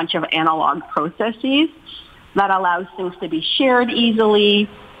digitizing a bunch of analog processes. That allows things to be shared easily.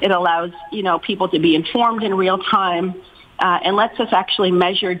 It allows, people to be informed in real time and lets us actually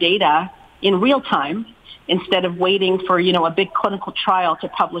measure data in real time instead of waiting for, a big clinical trial to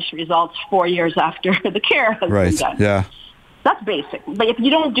publish results 4 years after the care has been done. Yeah. That's basic. But if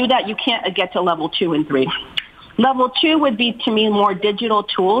you don't do that, you can't get to level 2 and 3. Level 2 would be, to me, more digital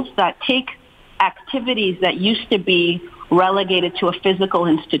tools that take activities that used to be relegated to a physical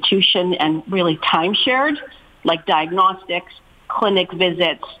institution and really time shared, like diagnostics, clinic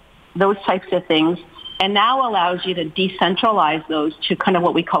visits, those types of things, and now allows you to decentralize those to kind of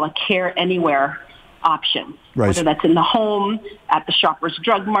what we call a care anywhere option, whether that's in the home, at the Shoppers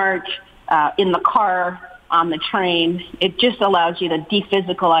Drug Mart, in the car, on the train. It just allows you to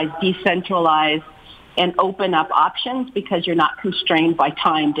dephysicalize, decentralize, and open up options because you're not constrained by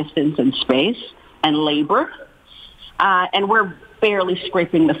time, distance, and space, and labor. And we're barely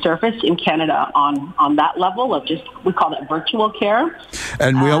scraping the surface in Canada on that level of just, we call that virtual care.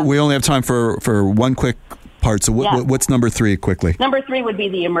 And we only have time for one quick part. So what's number 3 quickly? Number 3 would be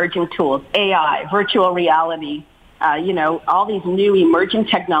the emerging tools, AI, virtual reality, all these new emerging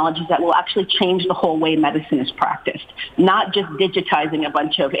technologies that will actually change the whole way medicine is practiced, not just digitizing a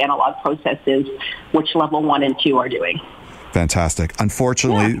bunch of analog processes, which level 1 and 2 are doing. Fantastic.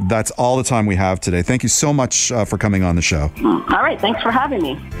 Unfortunately, that's all the time we have today. Thank you so much for coming on the show. All right. Thanks for having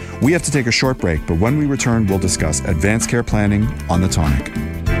me. We have to take a short break, but when we return, we'll discuss advanced care planning on The Tonic.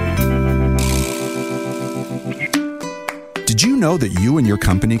 Did you know that you and your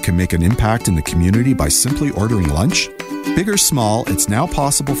company can make an impact in the community by simply ordering lunch? Big or small, it's now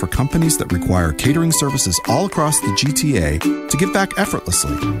possible for companies that require catering services all across the GTA to give back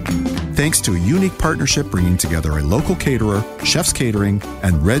effortlessly. Thanks to a unique partnership bringing together a local caterer, Chef's Catering,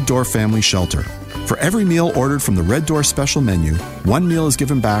 and Red Door Family Shelter. For every meal ordered from the Red Door special menu, 1 meal is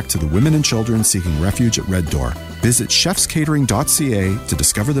given back to the women and children seeking refuge at Red Door. Visit chefscatering.ca to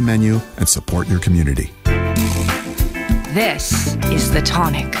discover the menu and support your community. This is The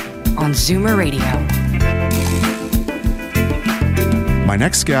Tonic on Zoomer Radio. My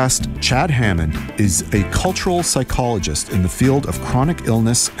next guest, Chad Hammond, is a cultural psychologist in the field of chronic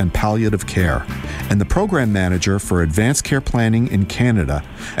illness and palliative care, and the program manager for Advanced Care Planning in Canada,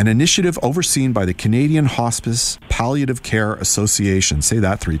 an initiative overseen by the Canadian Hospice Palliative Care Association. Say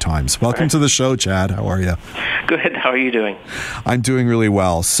that 3 times. Welcome to the show, Chad. How are you? Good. How are you doing? I'm doing really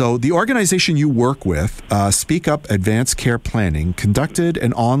well. So the organization you work with, Speak Up Advanced Care Planning, conducted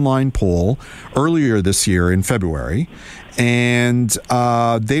an online poll earlier this year in February, and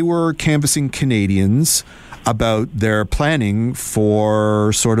they were canvassing Canadians about their planning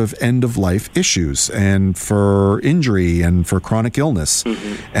for sort of end-of-life issues and for injury and for chronic illness.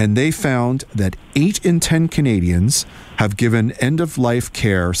 Mm-hmm. And they found that 8 in 10 Canadians have given end-of-life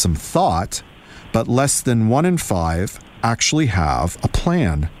care some thought, but less than 1 in 5 actually have a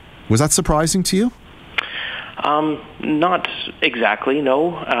plan. Was that surprising to you? Not exactly,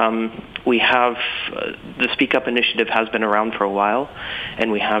 no. We have, the Speak Up initiative has been around for a while,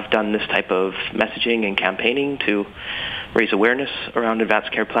 and we have done this type of messaging and campaigning to raise awareness around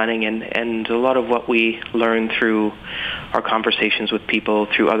advanced care planning, and a lot of what we learn through our conversations with people,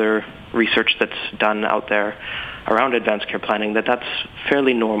 through other research that's done out there around advanced care planning, that's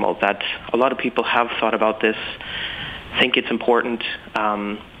fairly normal, that a lot of people have thought about this, think it's important,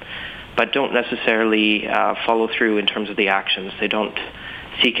 but don't necessarily follow through in terms of the actions. They don't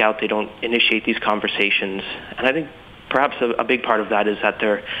seek out, they don't initiate these conversations. And I think perhaps a big part of that is that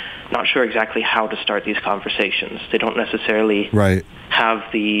they're not sure exactly how to start these conversations. They don't necessarily have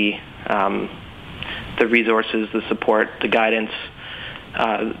the resources, the support, the guidance,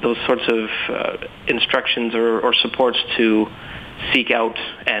 those sorts of instructions or supports to seek out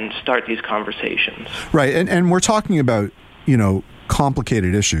and start these conversations. Right, and we're talking about,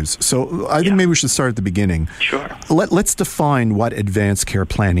 complicated issues. So I think maybe we should start at the beginning. Sure. Let's define what advanced care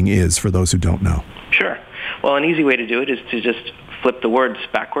planning is for those who don't know. Sure. Well, an easy way to do it is to just flip the words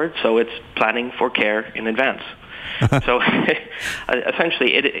backwards. So it's planning for care in advance. So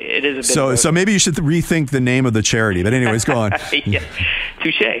essentially, it is a bit. So maybe you should rethink the name of the charity. But anyways, go on. Yeah,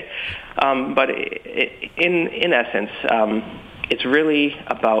 touche. But in essence, it's really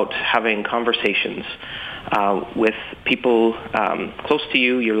about having conversations with people close to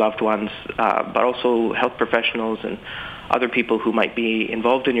you, your loved ones, but also health professionals and other people who might be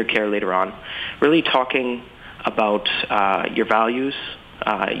involved in your care later on. Really talking about your values,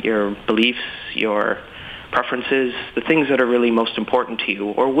 your beliefs, your preferences, the things that are really most important to you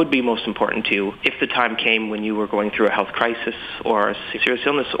or would be most important to you if the time came when you were going through a health crisis or a serious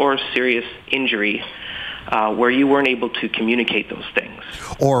illness or a serious injury where you weren't able to communicate those things.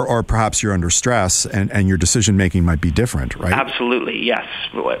 Or perhaps you're under stress and your decision-making might be different, right? Absolutely, yes.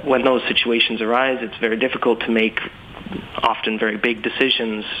 When those situations arise, it's very difficult to make often very big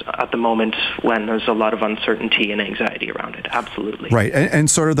decisions at the moment when there's a lot of uncertainty and anxiety around it. Absolutely. Right. And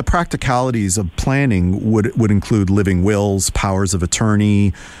sort of the practicalities of planning would include living wills, powers of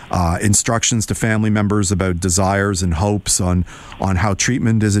attorney, instructions to family members about desires and hopes on how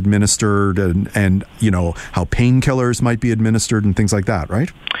treatment is administered and how painkillers might be administered and things like that,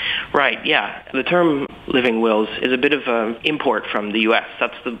 right? Right, yeah. The term living wills is a bit of an import from the U.S.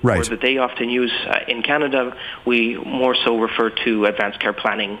 That's the word that they often use. In Canada, we more so refer to advanced care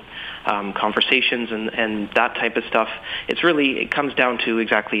planning conversations and that type of stuff. It comes down to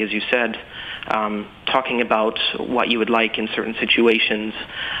exactly as you said, talking about what you would like in certain situations,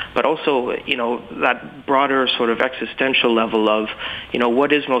 but also, that broader sort of existential level of,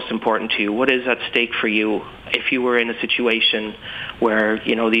 what is most important to you? What is at stake for you if you were in a situation where,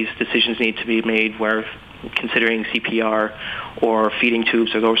 these decisions need to be made, where considering CPR or feeding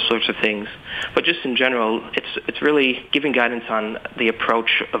tubes or those sorts of things. But just in general, it's really giving guidance on the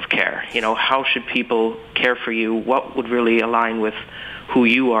approach of care. How should people care for you? What would really align with who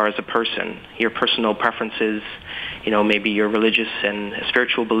you are as a person, your personal preferences, maybe your religious and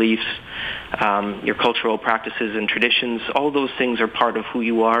spiritual beliefs, your cultural practices and traditions. All those things are part of who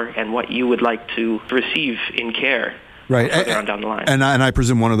you are and what you would like to receive in care. Right, down the line. And I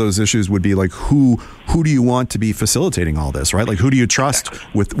presume one of those issues would be like who do you want to be facilitating all this, right? Like who do you trust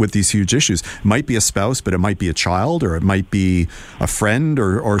with these huge issues? It might be a spouse, but it might be a child, or it might be a friend,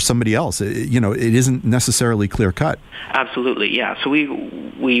 or somebody else. It isn't necessarily clear cut. Absolutely, yeah. So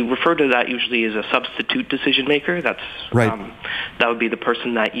we refer to that usually as a substitute decision maker. That's right. That would be the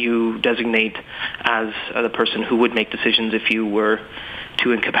person that you designate as the person who would make decisions if you were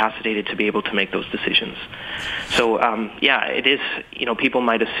too incapacitated to be able to make those decisions. So, it is, people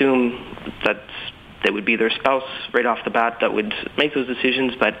might assume that they would be their spouse right off the bat that would make those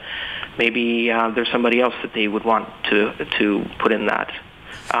decisions, but maybe there's somebody else that they would want to put in that.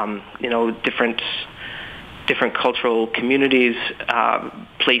 Different cultural communities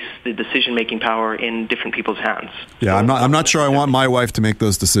place the decision-making power in different people's hands. Yeah, I'm not sure I want my wife to make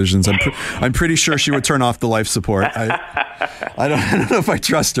those decisions. I'm pretty sure she would turn off the life support. I don't know if I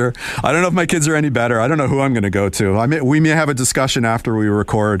trust her. I don't know if my kids are any better. I don't know who I'm going to go to. We may have a discussion after we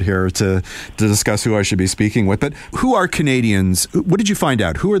record here to discuss who I should be speaking with. But who are Canadians? What did you find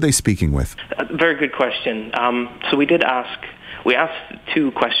out? Who are they speaking with? Very good question. So we asked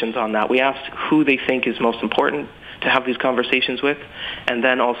two questions on that. We asked who they think is most important to have these conversations with, and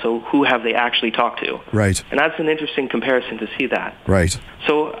then also who have they actually talked to. Right. And that's an interesting comparison to see that. Right.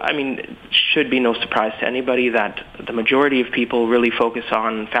 So, it should be no surprise to anybody that the majority of people really focus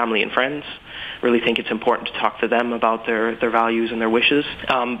on family and friends, really think it's important to talk to them about their values and their wishes.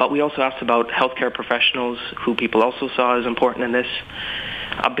 But we also asked about healthcare professionals, who people also saw as important in this.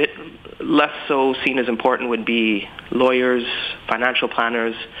 A bit less so seen as important would be lawyers, financial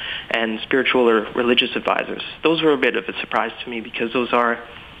planners, and spiritual or religious advisors. Those were a bit of a surprise to me because those are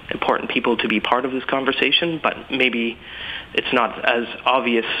important people to be part of this conversation, but maybe it's not as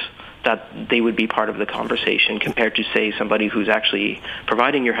obvious that they would be part of the conversation compared to, say, somebody who's actually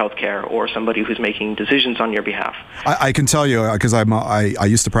providing your health care or somebody who's making decisions on your behalf. I can tell you, because I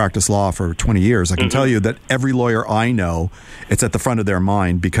used to practice law for 20 years, I can tell you that every lawyer I know, it's at the front of their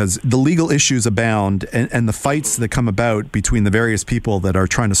mind, because the legal issues abound and the fights that come about between the various people that are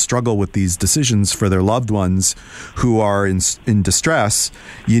trying to struggle with these decisions for their loved ones who are in distress.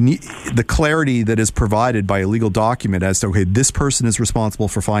 You need the clarity that is provided by a legal document as to, okay, this person is responsible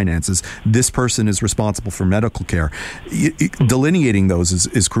for finances, this person is responsible for medical care. Delineating those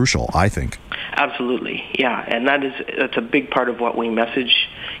is crucial, I think. Absolutely, yeah, and that's a big part of what we message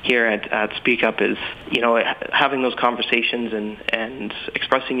here at Speak Up is, having those conversations and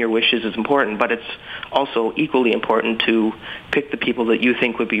expressing your wishes is important, but it's also equally important to pick the people that you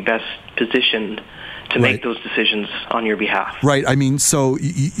think would be best positioned to make those decisions on your behalf. Right. I mean, so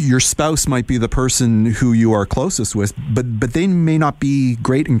your spouse might be the person who you are closest with, but they may not be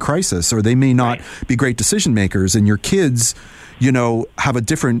great in crisis, or they may not be great decision makers, and your kids, have a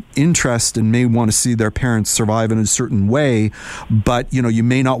different interest and may want to see their parents survive in a certain way, but, you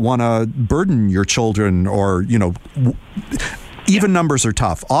may not want to burden your children or, even numbers are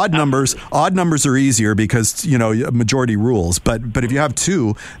tough. Odd numbers are easier because, majority rules. But if you have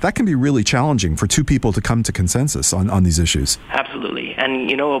two, that can be really challenging for two people to come to consensus on these issues. Absolutely. And,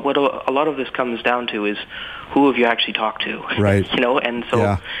 what a lot of this comes down to is who have you actually talked to? Right. And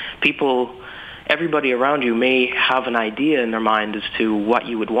so everybody around you may have an idea in their mind as to what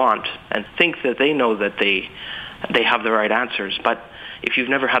you would want and think that they know that they have the right answers. But if you've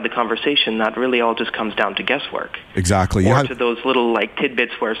never had the conversation, that really all just comes down to guesswork. Exactly. Or to those little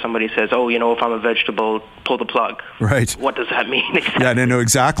tidbits where somebody says, if I'm a vegetable, pull the plug. Right. What does that mean? Exactly. Yeah, no,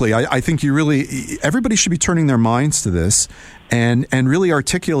 exactly. I think everybody should be turning their minds to this and really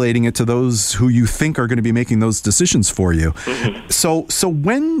articulating it to those who you think are going to be making those decisions for you. Mm-hmm. So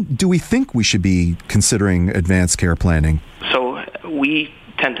when do we think we should be considering advanced care planning? So we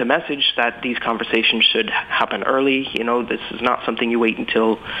tend to message that these conversations should happen early. This is not something you wait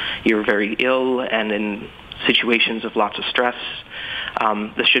until you're very ill and in situations of lots of stress.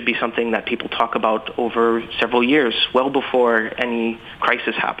 This should be something that people talk about over several years, well before any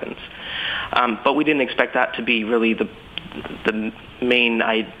crisis happens. But we didn't expect that to be really the main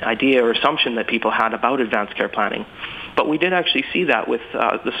idea or assumption that people had about advanced care planning. But we did actually see that with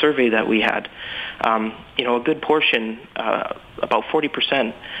the survey that we had. A good portion, about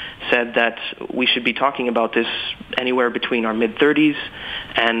 40%, said that we should be talking about this anywhere between our mid-30s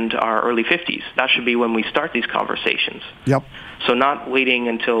and our early 50s. That should be when we start these conversations. Yep. So not waiting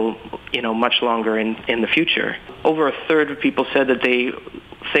until, much longer in the future. Over a third of people said that they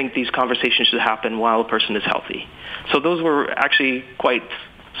think these conversations should happen while a person is healthy. So those were actually quite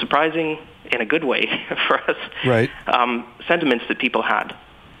surprising in a good way for us. Right. Sentiments that people had.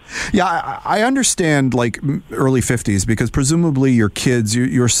 Yeah, I understand early 50s because presumably your kids,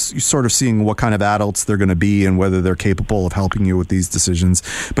 you're sort of seeing what kind of adults they're going to be and whether they're capable of helping you with these decisions.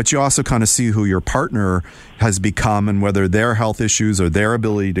 But you also kind of see who your partner has become and whether their health issues or their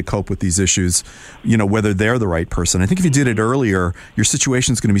ability to cope with these issues, whether they're the right person. I think if you did it earlier, your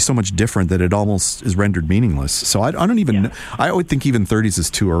situation is going to be so much different that it almost is rendered meaningless. So I don't even, I would think even 30s is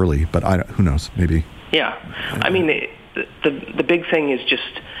too early, but who knows, maybe. Yeah. I mean, the big thing is just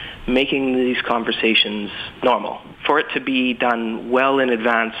making these conversations normal. For it to be done well in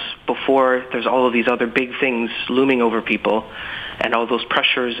advance before there's all of these other big things looming over people and all those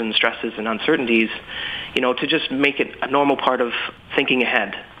pressures and stresses and uncertainties, to just make it a normal part of thinking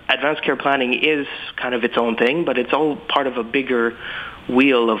ahead. Advanced care planning is kind of its own thing, but it's all part of a bigger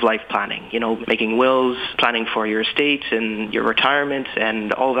wheel of life planning, making wills, planning for your estate and your retirement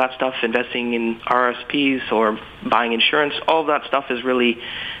and all that stuff, investing in RSPs or buying insurance. All that stuff is really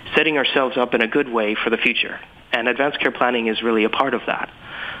setting ourselves up in a good way for the future. And advanced care planning is really a part of that.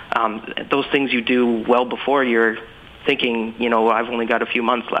 Those things you do well before you're thinking, I've only got a few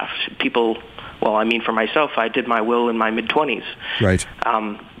months left. For myself, I did my will in my mid-20s. Right.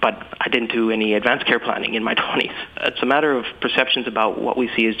 But I didn't do any advanced care planning in my 20s. It's a matter of perceptions about what we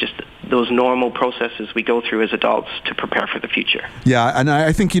see as just those normal processes we go through as adults to prepare for the future. Yeah, and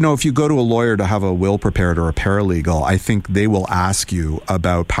I think, if you go to a lawyer to have a will prepared or a paralegal, I think they will ask you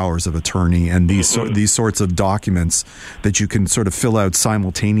about powers of attorney and these sorts of documents that you can sort of fill out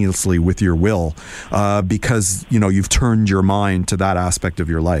simultaneously with your will because, you've turned your mind to that aspect of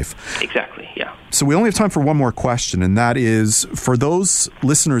your life. Exactly, yeah. So we only have time for one more question, and that is for those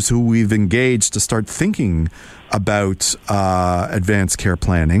listeners who we've engaged to start thinking about advanced care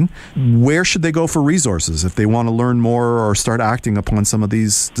planning, where should they go for resources if they want to learn more or start acting upon some of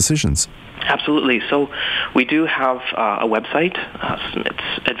these decisions? Absolutely. So we do have a website.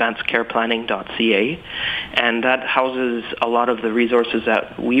 It's advancedcareplanning.ca, and that houses a lot of the resources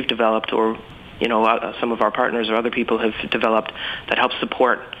that we've developed, or some of our partners or other people have developed that help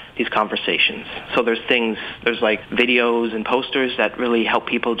support these conversations. So there's like videos and posters that really help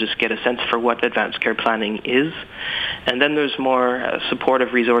people just get a sense for what advanced care planning is. And then there's more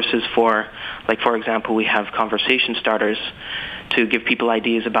supportive resources for example, we have conversation starters to give people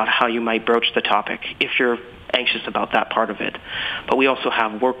ideas about how you might broach the topic if you're anxious about that part of it. But we also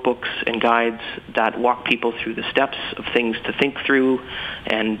have workbooks and guides that walk people through the steps of things to think through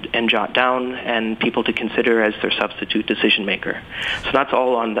and jot down, and people to consider as their substitute decision maker. So that's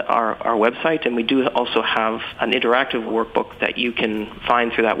all on our website, and we do also have an interactive workbook that you can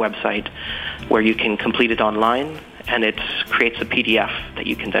find through that website where you can complete it online, and it creates a PDF that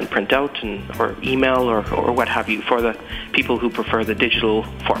you can then print out or email or what have you for the people who prefer the digital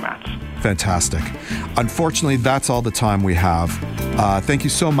formats. Fantastic. Unfortunately, that's all the time we have. Thank you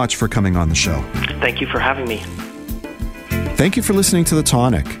so much for coming on the show. Thank you for having me. Thank you for listening to The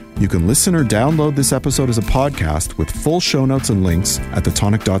Tonic. You can listen or download this episode as a podcast with full show notes and links at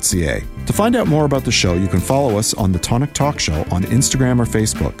thetonic.ca. To find out more about the show, you can follow us on The Tonic Talk Show on Instagram or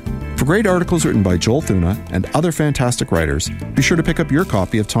Facebook. For great articles written by Joel Thuna and other fantastic writers, be sure to pick up your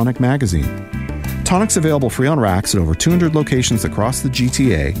copy of Tonic Magazine. Tonic's available free on racks at over 200 locations across the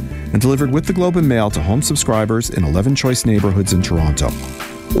GTA and delivered with the Globe and Mail to home subscribers in 11 choice neighborhoods in Toronto.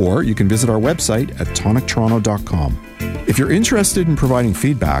 Or you can visit our website at tonictoronto.com. If you're interested in providing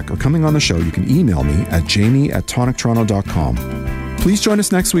feedback or coming on the show, you can email me at jamie@tonictoronto.com. Please join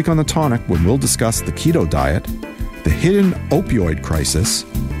us next week on The Tonic when we'll discuss the keto diet, the hidden opioid crisis,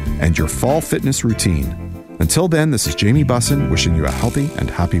 and your fall fitness routine. Until then, this is Jamie Bussin wishing you a healthy and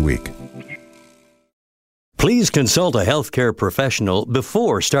happy week. Please consult a healthcare professional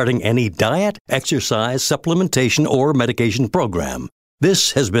before starting any diet, exercise, supplementation, or medication program.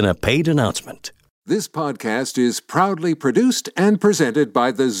 This has been a paid announcement. This podcast is proudly produced and presented by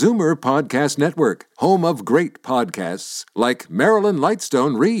the Zoomer Podcast Network, home of great podcasts like Marilyn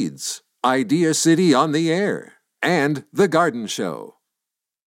Lightstone Reads, Idea City on the Air, and The Garden Show.